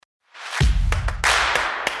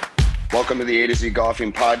Welcome to the A to Z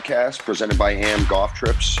Golfing Podcast, presented by AM Golf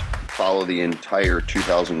Trips. Follow the entire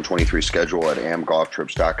 2023 schedule at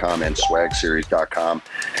amgolftrips.com and swagseries.com.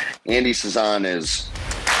 Andy Cezanne he's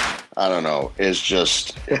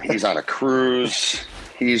on a cruise.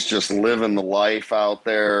 He's just living the life out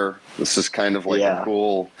there. This is kind of like a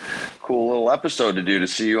cool little episode to do, to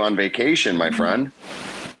see you on vacation, my friend.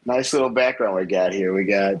 Nice little background we got here. We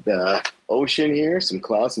got ocean here, some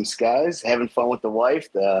clouds, some skies, having fun with the wife.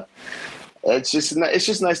 It's just nice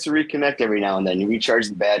to reconnect every now and then. You recharge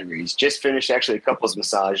the batteries. Just finished actually a couples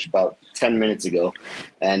massage about 10 minutes ago.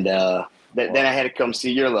 And then I had to come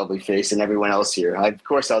see your lovely face and everyone else here. Of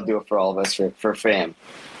course, I'll do it for all of us, for fam.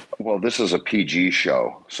 Well, this is a PG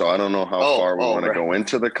show, so I don't know how far we want to go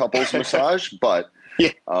into the couples massage, but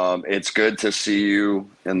it's good to see you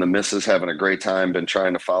and the missus having a great time. Been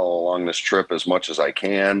trying to follow along this trip as much as I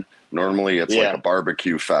can. Normally it's like a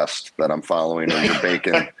barbecue fest that I'm following, and you're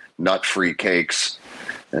baking nut-free cakes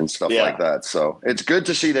and stuff like that. So it's good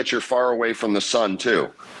to see that you're far away from the sun too.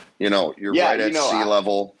 You're right at sea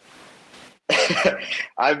level.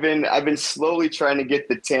 I've been slowly trying to get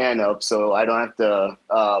the tan up so I don't have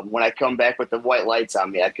to, when I come back with the white lights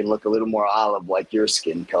on me, I can look a little more olive like your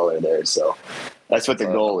skin color there. So that's what the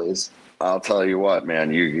goal is. I'll tell you what,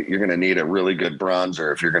 man, you're going to need a really good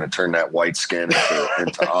bronzer if you're going to turn that white skin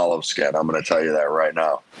into olive skin. I'm going to tell you that right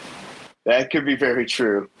now. That could be very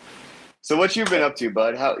true. So what you been up to,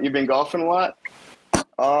 bud? You been golfing a lot?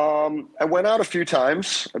 I went out a few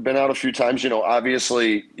times. I've been out a few times.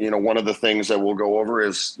 Obviously, one of the things that we'll go over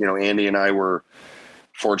is, Andy and I were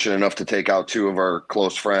fortunate enough to take out two of our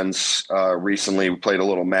close friends recently. We played a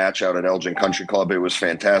little match out at Elgin Country Club. It was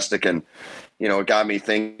fantastic. And, it got me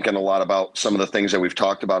thinking a lot about some of the things that we've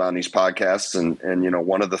talked about on these podcasts. And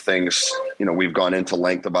one of the things, we've gone into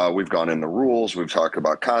length about, we've gone into rules, we've talked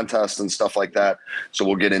about contests and stuff like that. So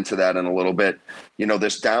we'll get into that in a little bit.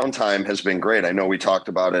 This downtime has been great. I know we talked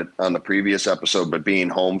about it on the previous episode, but being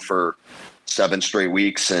home for 7 straight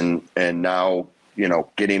weeks and now,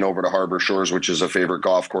 getting over to Harbor Shores, which is a favorite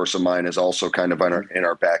golf course of mine, is also kind of in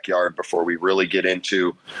our backyard before we really get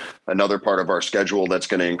into another part of our schedule that's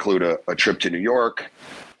going to include a trip to New York,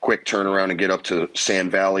 quick turnaround and get up to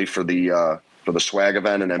Sand Valley for the swag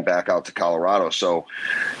event, and then back out to Colorado. So,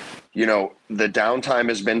 the downtime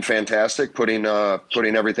has been fantastic, putting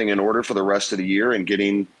everything in order for the rest of the year and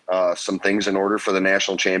getting some things in order for the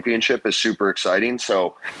national championship is super exciting.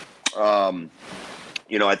 So,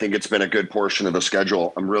 I think it's been a good portion of the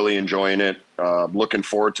schedule. I'm really enjoying it. Looking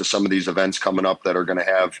forward to some of these events coming up that are going to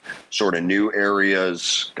have sort of new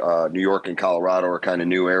areas. New York and Colorado are kind of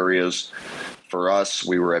new areas for us.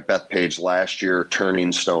 We were at Bethpage last year,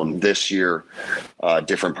 Turning Stone this year,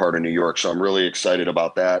 different part of New York. So I'm really excited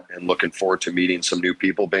about that and looking forward to meeting some new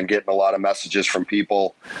people. Been getting a lot of messages from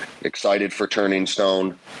people excited for Turning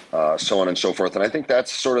Stone, so on and so forth. And I think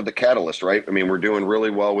that's sort of the catalyst, right? I mean, we're doing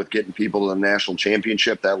really well with getting people to the national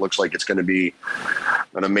championship. That looks like it's going to be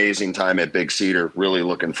an amazing time at Big Cedar. Really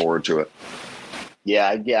looking forward to it. Yeah,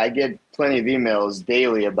 I get plenty of emails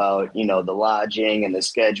daily about, the lodging and the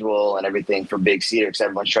schedule and everything for Big Cedar, because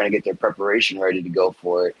everyone's trying to get their preparation ready to go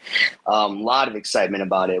for it. A lot of excitement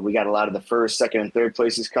about it. We got a lot of the first, second, and third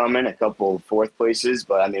places coming, a couple of fourth places,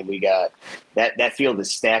 but I mean, we got that field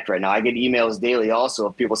is stacked right now. I get emails daily also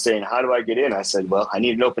of people saying, "How do I get in?" I said, "Well, I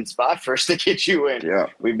need an open spot first to get you in." Yeah,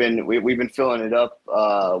 we've been filling it up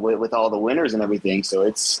with all the winners and everything, so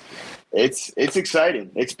it's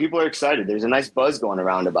exciting. People are excited. There's a nice buzz going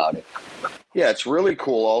around about it. Yeah, it's really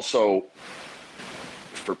cool. Also,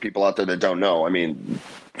 for people out there that don't know, I mean,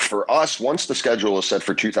 for us, once the schedule is set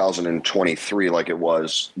for 2023, like it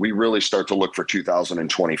was, we really start to look for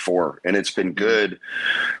 2024. And it's been good,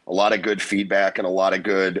 a lot of good feedback and a lot of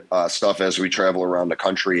good stuff as we travel around the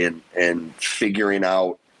country and figuring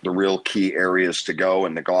out the real key areas to go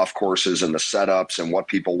and the golf courses and the setups and what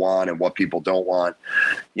people want and what people don't want.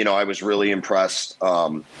 I was really impressed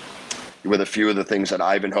with a few of the things at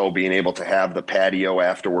Ivanhoe, being able to have the patio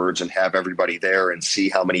afterwards and have everybody there and see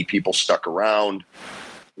how many people stuck around.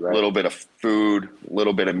 Right. A little bit of food, a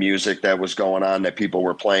little bit of music that was going on that people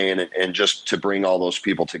were playing, and just to bring all those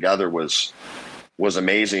people together was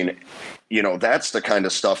amazing. That's the kind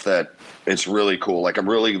of stuff that it's really cool. Like, I'm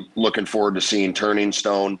really looking forward to seeing Turning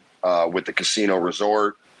Stone with the casino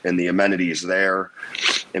resort and the amenities there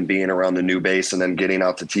and being around the new base and then getting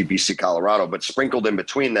out to TPC Colorado. But sprinkled in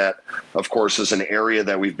between that, of course, is an area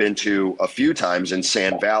that we've been to a few times in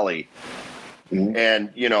Sand Valley. Mm-hmm. And,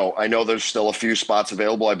 I know there's still a few spots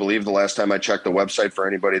available. I believe the last time I checked the website, for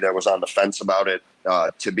anybody that was on the fence about it,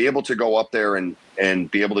 to be able to go up there and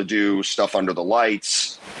be able to do stuff under the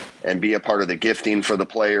lights and be a part of the gifting for the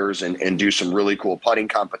players and do some really cool putting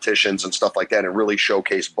competitions and stuff like that, and really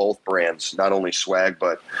showcase both brands, not only Swag,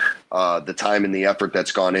 but the time and the effort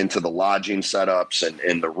that's gone into the lodging setups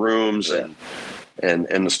and the rooms and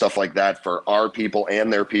the stuff like that for our people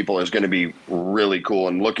and their people is going to be really cool.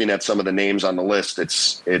 And looking at some of the names on the list,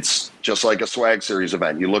 it's just like a Swag Series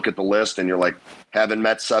event. You look at the list and you're like, haven't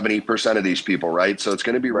met 70% of these people, right? So it's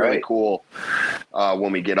going to be really cool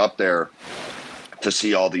when we get up there to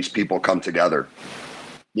see all these people come together.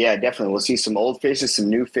 Yeah, definitely. We'll see some old faces, some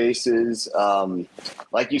new faces.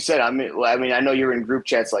 Like you said, I mean, I know you're in group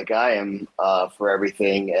chats like I am for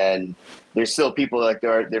everything, and there's still people like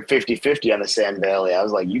they're 50-50 on the Sand Valley. I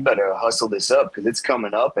was like, you better hustle this up because it's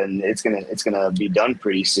coming up and it's gonna be done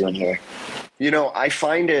pretty soon here. You know, I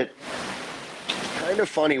find it kind of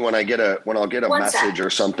funny when I'll get a message or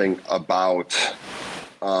something about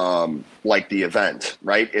like the event,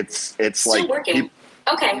 right? It's still like working.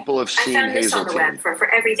 Okay. People have seen I found this on the web for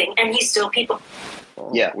everything, and he's still people. Well,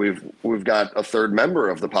 yeah, we've got a third member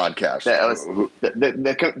of the podcast. That was,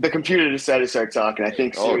 the computer decided to start talking. I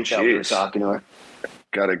think Siri thought we were talking to her.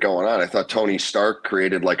 Got it going on. I thought Tony Stark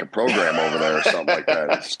created like a program over there or something like that.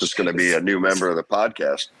 It's just going to be a new member of the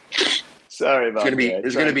podcast. Sorry about that.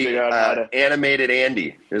 It's going to be animated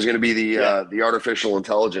Andy. It's going to be the artificial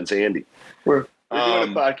intelligence Andy. We're doing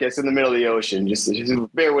a podcast in the middle of the ocean. Just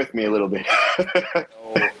bear with me a little bit.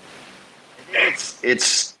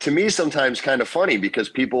 It's to me sometimes kind of funny because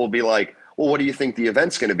people will be like, well, what do you think the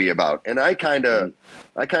event's going to be about? And I kind of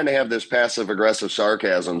have this passive aggressive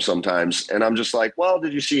sarcasm sometimes. And I'm just like, well,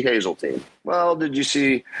 did you see Hazeltine? Well, did you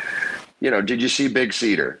see Big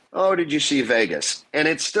Cedar? Oh, did you see Vegas? And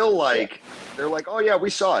it's still like, they're like, oh yeah, we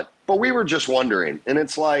saw it, but we were just wondering. And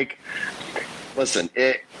it's like, listen,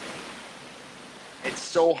 it's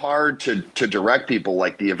so hard to direct people.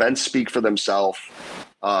 Like the events speak for themselves.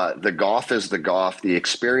 The golf is the golf. The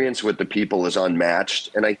experience with the people is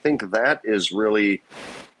unmatched. And I think that is really,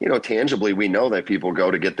 tangibly, we know that people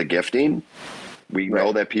go to get the gifting. We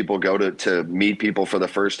know that people go to meet people for the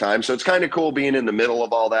first time. So it's kind of cool being in the middle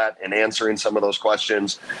of all that and answering some of those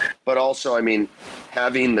questions. But also, I mean,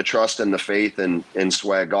 having the trust and the faith in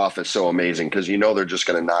Swag Golf is so amazing because they're just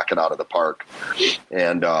going to knock it out of the park.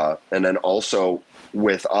 And then also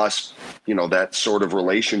with us, that sort of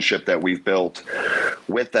relationship that we've built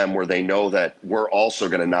with them where they know that we're also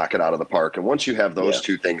going to knock it out of the park. And once you have those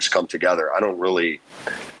two things come together, I don't really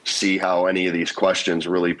see how any of these questions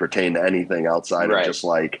really pertain to anything outside of just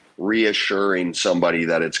like reassuring somebody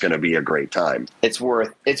that it's going to be a great time. It's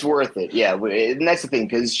worth it. Yeah. And that's the thing.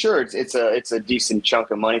 Cause sure. It's a decent chunk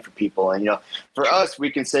of money for people. And, for us, we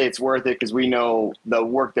can say it's worth it because we know the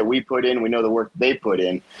work that we put in, we know the work they put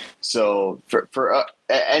in. So for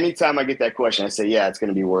anytime I get that question, I say, yeah, it's going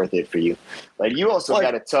to be worth it for you. Like you also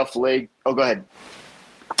got a tough leg. Oh, go ahead.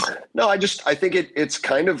 No, I think it's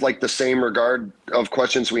kind of like the same regard of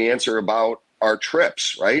questions we answer about our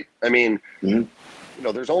trips, right? I mean,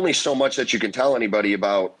 there's only so much that you can tell anybody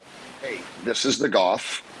about, hey, this is the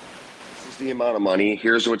golf, this is the amount of money,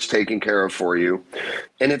 here's what's taken care of for you.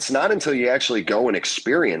 And it's not until you actually go and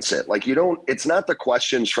experience it. Like it's not the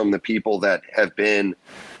questions from the people that have been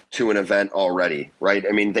to an event already, right?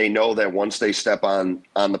 I mean, they know that once they step on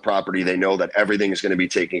the property, they know that everything is going to be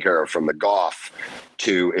taken care of, from the golf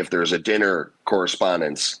to if there's a dinner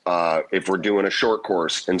correspondence, if we're doing a short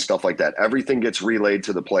course and stuff like that. Everything gets relayed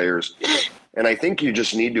to the players. And I think you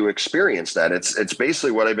just need to experience that. It's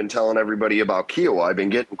basically what I've been telling everybody about Kiowa. I've been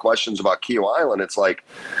getting questions about Kiowa Island. It's like,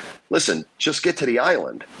 listen, just get to the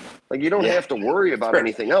island. Like, you don't have to worry about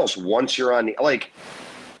anything else once you're on the, like,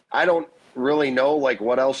 I don't really know like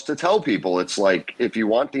what else to tell people. It's like, if you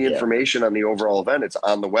want the information on the overall event, it's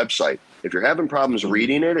on the website. If you're having problems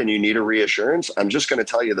reading it and you need a reassurance, I'm just going to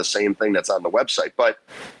tell you the same thing that's on the website. But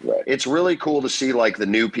it's really cool to see like the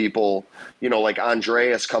new people, like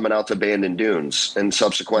Andreas coming out to Bandon Dunes, and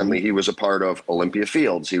subsequently he was a part of Olympia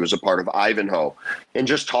Fields. He was a part of Ivanhoe, and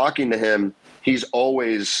just talking to him, he's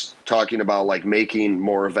always talking about like making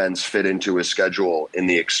more events fit into his schedule and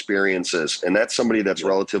the experiences. And that's somebody that's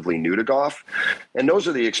relatively new to golf. And those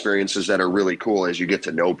are the experiences that are really cool as you get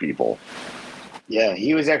to know people. Yeah,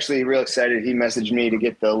 he was actually real excited. He messaged me to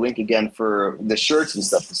get the link again for the shirts and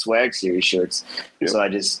stuff, the Swag Series shirts. Yep. So I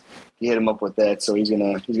just hit him up with that. So he's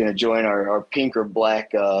gonna join our pink or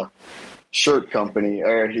black shirt company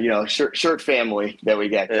or, shirt family that we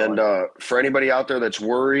got going. And for anybody out there that's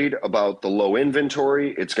worried about the low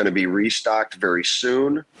inventory, it's going to be restocked very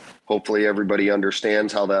soon. Hopefully everybody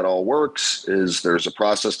understands how that all works. Is there's a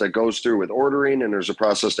process that goes through with ordering, and there's a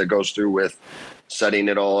process that goes through with setting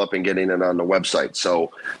it all up and getting it on the website.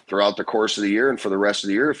 So throughout the course of the year and for the rest of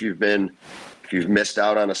the year, if you've missed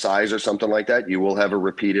out on a size or something like that, you will have a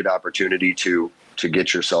repeated opportunity to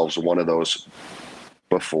get yourselves one of those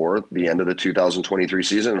before the end of the 2023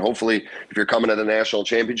 season. And hopefully if you're coming to the national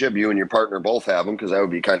championship, you and your partner both have them, because that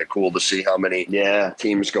would be kind of cool to see how many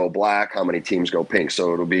teams go black, how many teams go pink.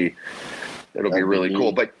 So it'll be really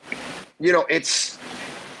cool. But it's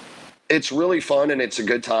really fun and it's a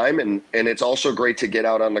good time. And it's also great to get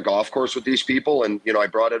out on the golf course with these people. And, I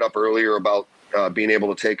brought it up earlier about being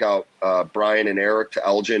able to take out Brian and Eric to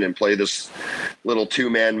Elgin and play this little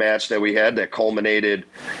 2-man match that we had that culminated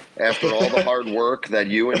after all the hard work that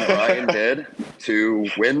you and Brian did to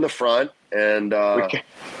win the front. And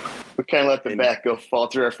we kind of let the back fall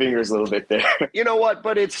through our fingers a little bit there. You know what?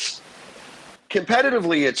 But it's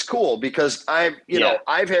competitively, it's cool because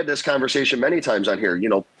I've had this conversation many times on here,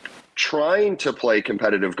 trying to play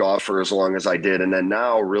competitive golf for as long as I did. And then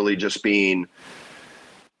now really just being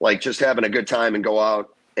like just having a good time and go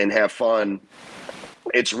out and have fun.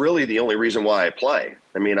 It's really the only reason why I play.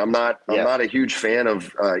 I mean, I'm not a huge fan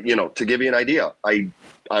of, to give you an idea, I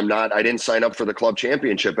didn't sign up for the club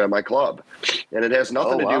championship at my club, and it has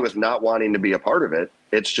nothing to do with not wanting to be a part of it.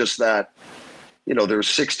 It's just that, there's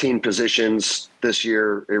 16 positions this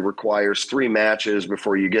year. It requires 3 matches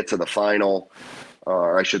before you get to the final,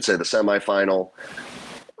 or I should say the semifinal.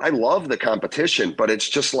 I love the competition, but it's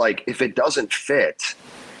just like, if it doesn't fit,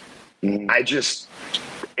 it's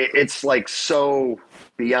like so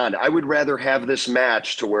beyond. I would rather have this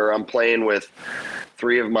match to where I'm playing with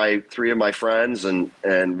three of my friends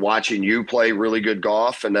and watching you play really good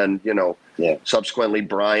golf, and then subsequently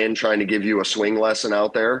Brian trying to give you a swing lesson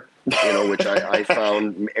out there, which I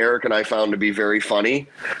found Eric and I found to be very funny.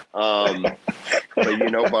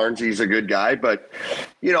 But Barnsley's a good guy, but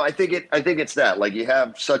I think it's that, like, you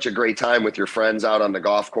have such a great time with your friends out on the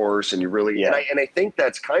golf course, and you really and I think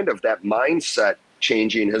that's kind of that mindset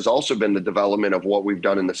changing has also been the development of what we've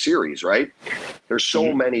done in the series, right? There's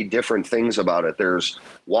so many different things about it. There's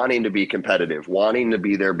wanting to be competitive, wanting to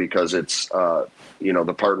be there because it's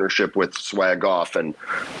the partnership with Swag Golf, and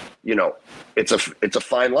it's a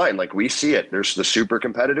fine line. Like, we see it. There's the super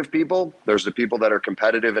competitive people. There's the people that are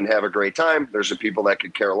competitive and have a great time. There's the people that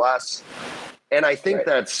could care less. And I think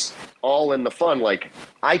that's all in the fun. Like,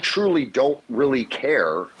 I truly don't really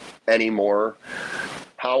care anymore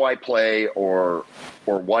how I play or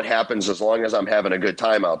what happens, as long as I'm having a good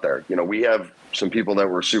time out there. We have some people that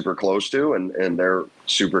we're super close to, and they're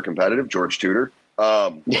super competitive. George Tudor,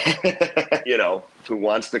 who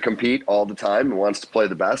wants to compete all the time and wants to play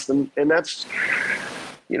the best. And that's,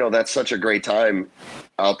 that's such a great time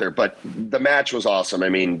out there. But the match was awesome. I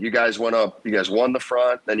mean, you guys went up, you guys won the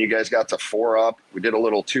front, then you guys got to 4 up. We did a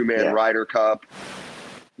little 2-man Ryder Cup,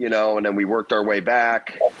 and then we worked our way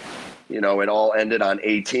back. It all ended on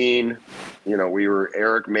 18.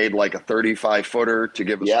 Eric made like a 35-footer to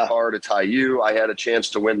give us a par to tie you. I had a chance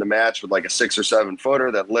to win the match with like a 6 or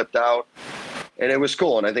 7-footer that lipped out. And it was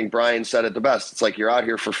cool. And I think Brian said it the best. It's like, you're out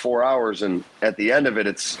here for 4 hours, and at the end of it,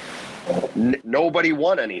 it's nobody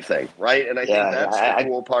won anything, right? And I think that's the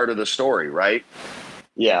cool part of the story, right?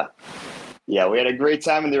 Yeah. Yeah, we had a great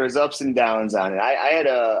time, and there was ups and downs on it. I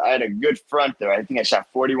had a good front there. I think I shot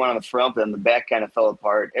 41 on the front, but then the back kind of fell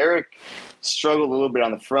apart. Eric struggled a little bit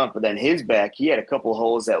on the front, but then his back, he had a couple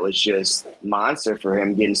holes that was just monster for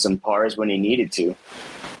him, getting some pars when he needed to.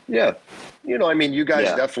 Yeah. You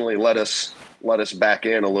guys definitely let us back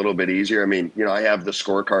in a little bit easier. I mean, I have the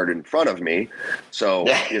scorecard in front of me. So,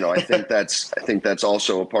 I think that's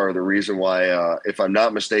also a part of the reason why, if I'm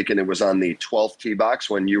not mistaken, it was on the 12th tee box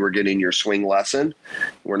when you were getting your swing lesson.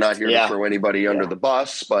 We're not here to throw anybody under the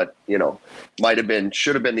bus, but,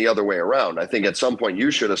 should have been the other way around. I think at some point you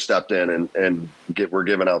should have stepped in and were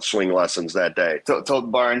giving out swing lessons that day.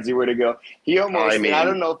 Told Barnesy where to go. He almost, I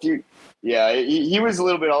don't know if you, he was a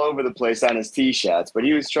little bit all over the place on his tee shots, but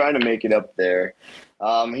he was trying to make it up there.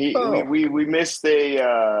 We missed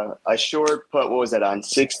a short putt. What was that, on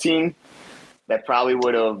 16? That probably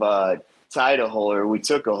would have tied a hole, or we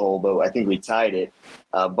took a hole, but I think we tied it.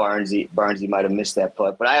 Barnesy might have missed that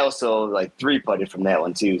putt, but I also 3-putted from that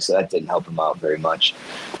one too, so that didn't help him out very much.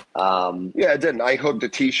 It didn't. I hooked a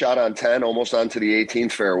tee shot on 10, almost onto the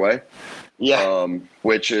 18th fairway. Yeah.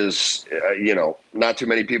 Which is, not too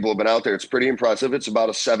many people have been out there. It's pretty impressive. It's about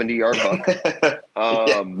a 70-yard hook.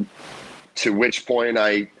 to which point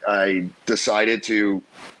I decided to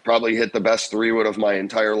probably hit the best 3-wood of my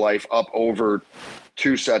entire life up over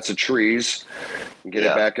 2 sets of trees and get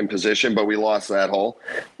it back in position, but we lost that hole.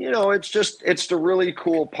 It's the really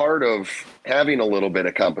cool part of having a little bit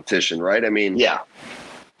of competition, right? I mean,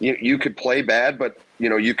 you could play bad, but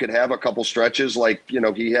you could have a couple stretches like,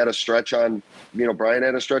 he had a stretch on, Brian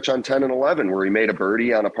had a stretch on 10 and 11 where he made a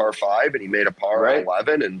birdie on a par 5 and he made a par on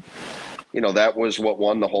 11, and that was what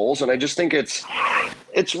won the holes. And I just think it's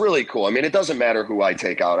really cool. I mean, it doesn't matter who I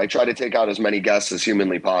take out. I try to take out as many guests as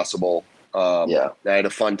humanly possible. I had a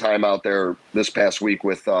fun time out there this past week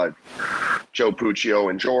with Joe Puccio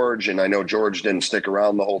and George, and I know George didn't stick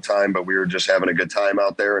around the whole time, but we were just having a good time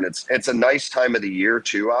out there. And it's a nice time of the year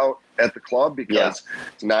too out at the club because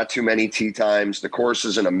it's not too many tee times. The course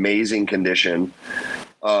is in amazing condition,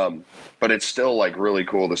 but it's still like really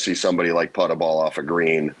cool to see somebody like putt a ball off a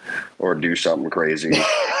green or do something crazy.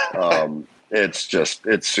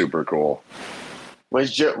 It's super cool.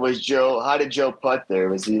 Was Joe? How did Joe putt there?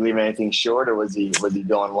 Was he leaving anything short, or was he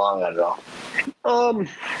going long on it all?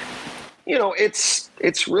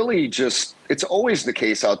 It's really just, it's always the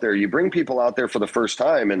case out there. You bring people out there for the first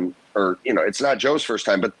time, it's not Joe's first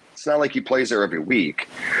time, but it's not like he plays there every week,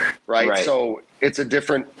 right? So it's a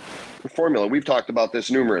different formula. We've talked about this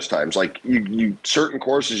numerous times. Like you certain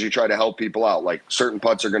courses, you try to help people out. Like certain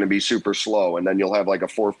putts are going to be super slow, and then you'll have like a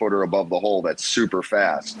 4-footer above the hole that's super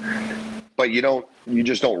fast. But you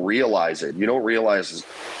just don't realize it. You don't realize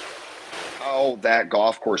how that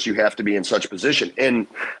golf course you have to be in such position. And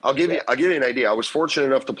I'll give you an idea. I was fortunate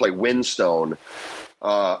enough to play Windstone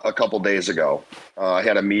a couple days ago. I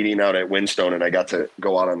had a meeting out at Windstone, and I got to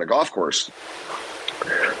go out on the golf course.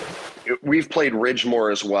 We've played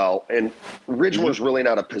Ridgemore as well, and Ridgemore's really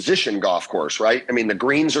not a position golf course, right? I mean, the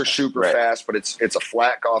greens are super fast, but it's a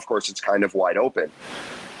flat golf course. It's kind of wide open.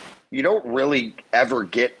 You don't really ever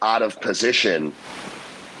get out of position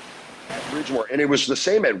at Ridgemore. And it was the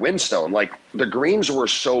same at Windstone. Like the greens were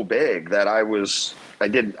so big that I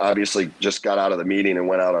did obviously just got out of the meeting and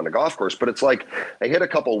went out on the golf course, but it's like I hit a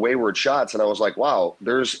couple wayward shots and I was like, wow,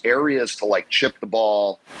 there's areas to like chip the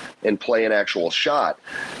ball and play an actual shot.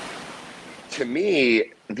 To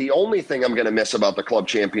me, the only thing I'm going to miss about the club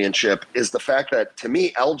championship is the fact that, to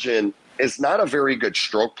me, Elgin is not a very good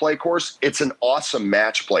stroke play course. It's an awesome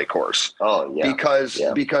match play course. Oh, yeah.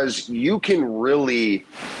 Because you can really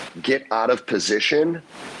get out of position,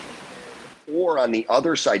 or on the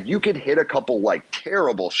other side, you could hit a couple like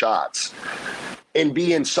terrible shots and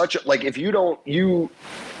be in such a, like, if you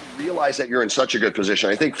realize that you're in such a good position.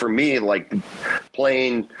 I think for me, like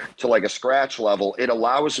playing to like a scratch level, it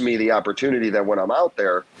allows me the opportunity that when I'm out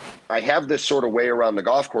there, I have this sort of way around the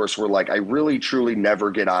golf course where like I really truly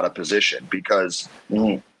never get out of position because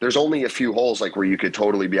there's only a few holes like where you could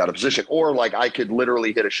totally be out of position, or like I could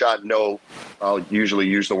literally hit a shot. I'll usually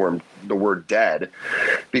use the word dead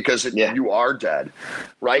because you are dead,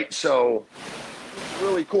 right? So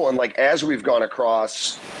really cool. And like as we've gone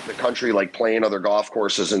across the country, like playing other golf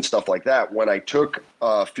courses and stuff like that, when I took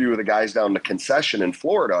a few of the guys down to Concession in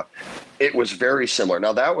Florida, it was very similar.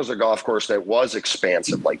 Now that was a golf course that was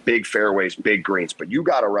expansive, like big fairways, big greens, but you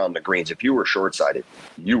got around the greens. If you were short-sided,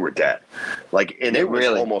 you were dead. Like, and it was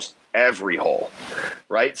almost every hole,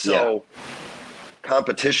 right? So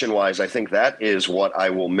competition-wise, I think that is what I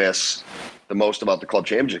will miss the most about the club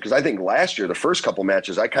championship, because I think last year, the first couple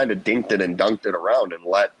matches, I kind of dinked it and dunked it around and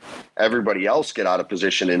let everybody else get out of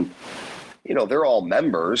position. And, they're all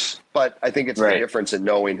members, but I think it's the difference in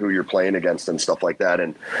knowing who you're playing against and stuff like that.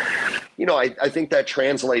 And, I think that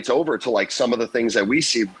translates over to like some of the things that we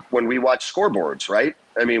see when we watch scoreboards, right?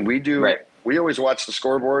 I mean, we always watch the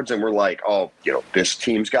scoreboards and we're like, oh, this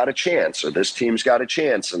team's got a chance or this team's got a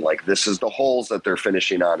chance. And like, this is the holes that they're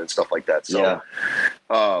finishing on and stuff like that. So,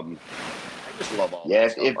 I just love all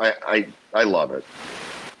that stuff. I love it.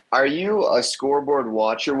 Are you a scoreboard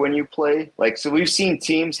watcher when you play? Like, so we've seen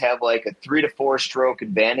teams have like a 3 to 4 stroke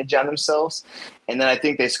advantage on themselves, and then I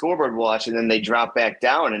think they scoreboard watch and then they drop back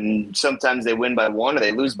down, and sometimes they win by 1 or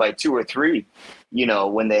they lose by 2 or 3.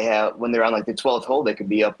 When they're on like the 12th hole, they could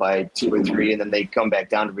be up by 2 or 3, and then they come back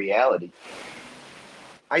down to reality.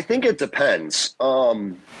 I think it depends.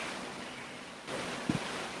 One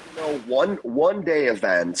day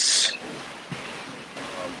events.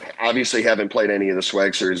 Obviously, haven't played any of the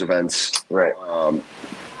Swag Series events this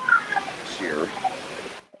year.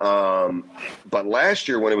 But last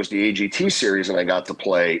year, when it was the AGT Series and I got to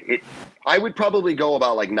play, I would probably go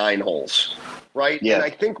about like 9 holes, right? Yeah. And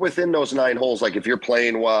I think within those 9 holes, like if you're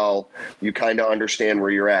playing well, you kind of understand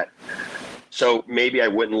where you're at. So maybe I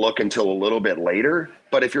wouldn't look until a little bit later.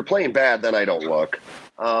 But if you're playing bad, then I don't look.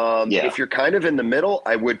 If you're kind of in the middle,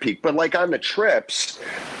 I would peek. But like on the trips,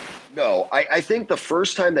 no. I think the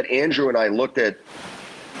first time that Andrew and I looked at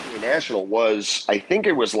the National was, I think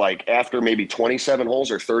it was like after maybe 27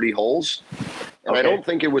 holes or 30 holes. And I don't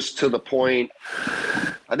think it was to the point,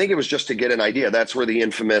 I think it was just to get an idea. That's where the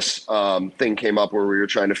infamous thing came up where we were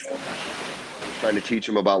trying to teach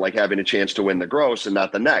him about like having a chance to win the gross and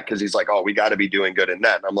not the net. Cause he's like, oh, we got to be doing good in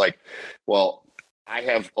net. And I'm like, well, I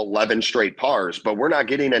have 11 straight pars, but we're not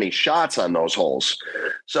getting any shots on those holes.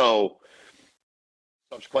 So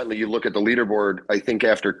subsequently you look at the leaderboard, I think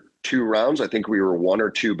after 2 rounds, I think we were 1 or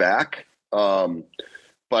 2 back.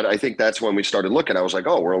 But I think that's when we started looking. I was like,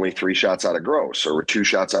 oh, we're only 3 shots out of gross, or we're 2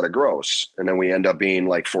 shots out of gross. And then we end up being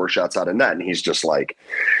like 4 shots out of net. And he's like,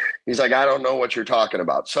 I don't know what you're talking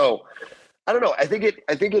about. So I don't know. I think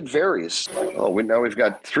it varies. Oh, now we've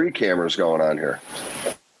got 3 cameras going on here.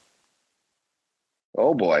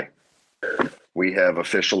 Oh boy. We have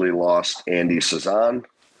officially lost Andy Cezanne.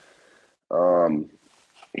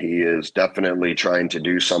 He is definitely trying to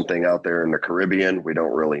do something out there in the Caribbean. We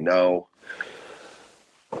don't really know.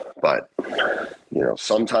 But,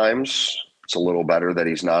 sometimes it's a little better that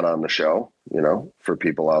he's not on the show, for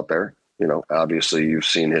people out there. Obviously you've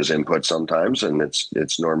seen his input sometimes, and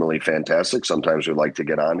it's normally fantastic. Sometimes we'd like to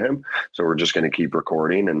get on him. So we're just going to keep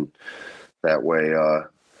recording, and that way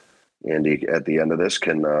Andy at the end of this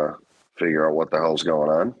can figure out what the hell's going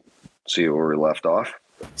on, see where we left off.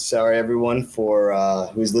 Sorry, everyone, for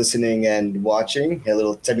who's listening and watching. Had a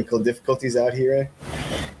little technical difficulties out here.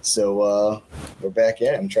 So we're back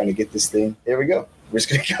at it. I'm trying to get this thing. There we go. We're just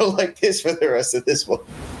going to go like this for the rest of this one.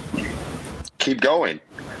 Keep going.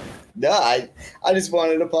 No, I just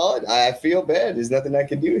wanted to apologize. I feel bad. There's nothing I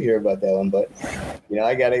can do here about that one. But, I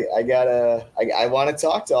want to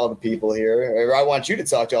talk to all the people here. Or I want you to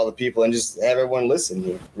talk to all the people and just have everyone listen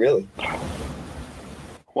here, really.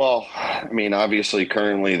 Well, I mean, obviously,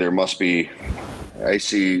 currently there must be. I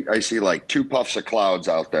see like 2 puffs of clouds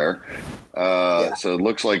out there. So it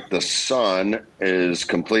looks like the sun is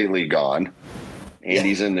completely gone.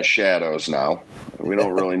 Andy's in the shadows now. We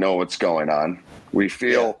don't really know what's going on. We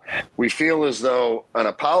feel as though an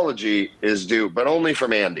apology is due, but only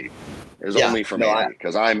from Andy. Only from Andy,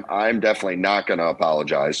 because I'm definitely not going to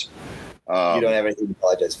apologize. You don't have anything to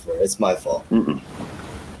apologize for. It's my fault.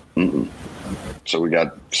 So we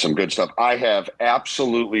got some good stuff. I have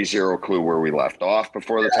absolutely zero clue where we left off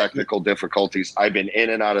before the technical difficulties. I've been in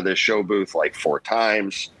and out of this show booth like 4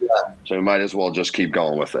 times. So we might as well just keep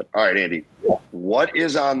going with it. All right, Andy, what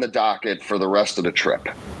is on the docket for the rest of the trip?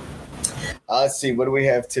 Let's see. What do we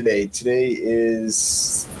have today?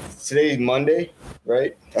 Today's Monday,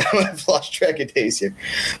 right? I've lost track of days here.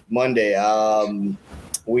 Monday.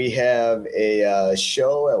 We have a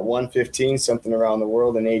show at 1:15, something around the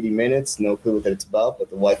world in 80 minutes. No clue what it's about,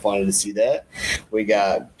 but the wife wanted to see that. We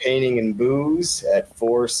got painting and booze at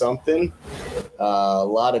 4 something. A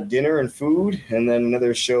lot of dinner and food, and then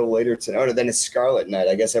another show later tonight. Or then it's Scarlet Night.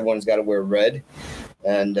 I guess everyone's got to wear red,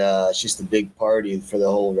 and it's just a big party for the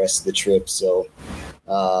whole rest of the trip. So,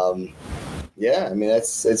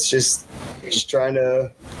 it's just trying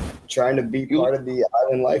to be part of the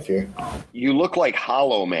island life here. You look like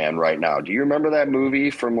Hollow Man right now. Do you remember that movie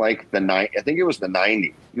from like I think it was the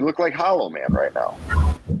 90s? You look like Hollow Man right now.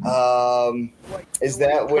 Is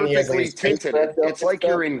that when he has like tinted? It's like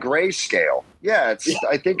you're in grayscale. Yeah,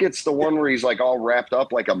 I think it's the one where he's like all wrapped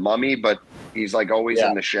up like a mummy, but he's like always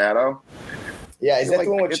in the shadow. Yeah, is that like,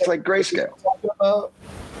 the one? It's like grayscale. About?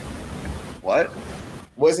 What?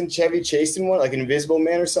 Wasn't Chevy Chase in one, like an Invisible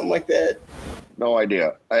Man or something like that? No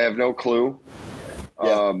idea. I have no clue.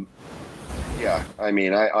 I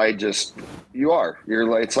mean, it's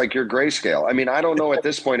like you're grayscale. I mean, I don't know at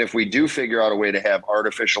this point if we do figure out a way to have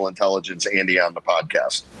artificial intelligence Andy on the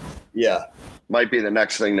podcast. Yeah. Might be the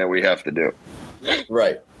next thing that we have to do.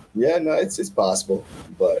 Right. Yeah, no, it's possible,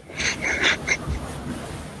 but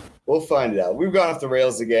we'll find it out. We've gone off the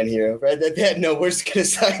rails again here. Right? No, we're just going to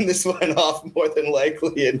sign this one off more than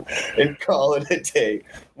likely and call it a day.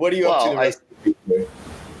 What are you up to the rest of the week?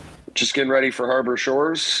 Just getting ready for Harbor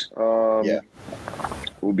Shores. We'll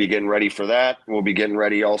be getting ready for that. We'll be getting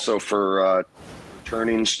ready also for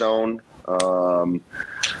Turning Stone.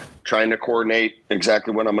 Trying to coordinate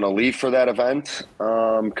exactly when I'm going to leave for that event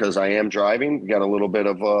because I am driving. We got a little bit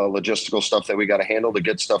of logistical stuff that we got to handle to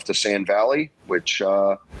get stuff to Sand Valley, which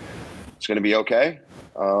it's going to be okay.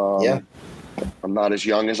 I'm not as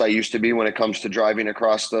young as I used to be when it comes to driving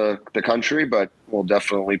across the country, but we'll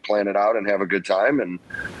definitely plan it out and have a good time. And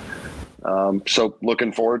so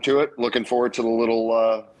looking forward to it. Looking forward to the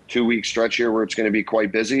little 2-week stretch here where it's going to be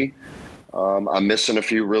quite busy. I'm missing a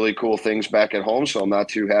few really cool things back at home, so I'm not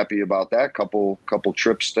too happy about that. Couple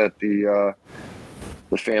trips that the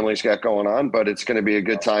family's got going on, but it's going to be a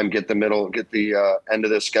good time. Get the end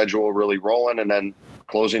of the schedule really rolling, and then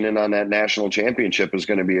closing in on that national championship is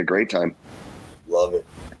going to be a great time. Love it.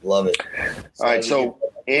 All right, so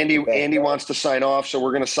Andy wants to sign off, so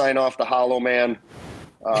we're going to sign off the Hollow Man.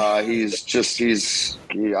 I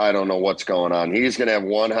don't know what's going on. He's going to have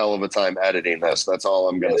one hell of a time editing this. That's all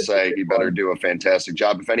I'm going to say. He better do a fantastic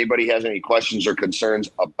job. If anybody has any questions or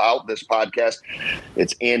concerns about this podcast,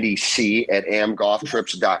 it's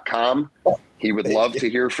andyc@amgolftrips.com. He would love to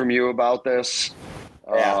hear from you about this.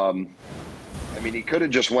 Yeah. He could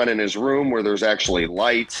have just went in his room where there's actually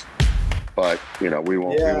light, but we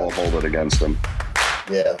won't hold it against him.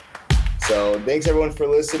 Yeah. So thanks everyone for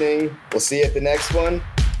listening. We'll see you at the next one.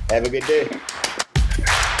 Have a good day.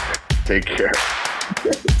 Take care.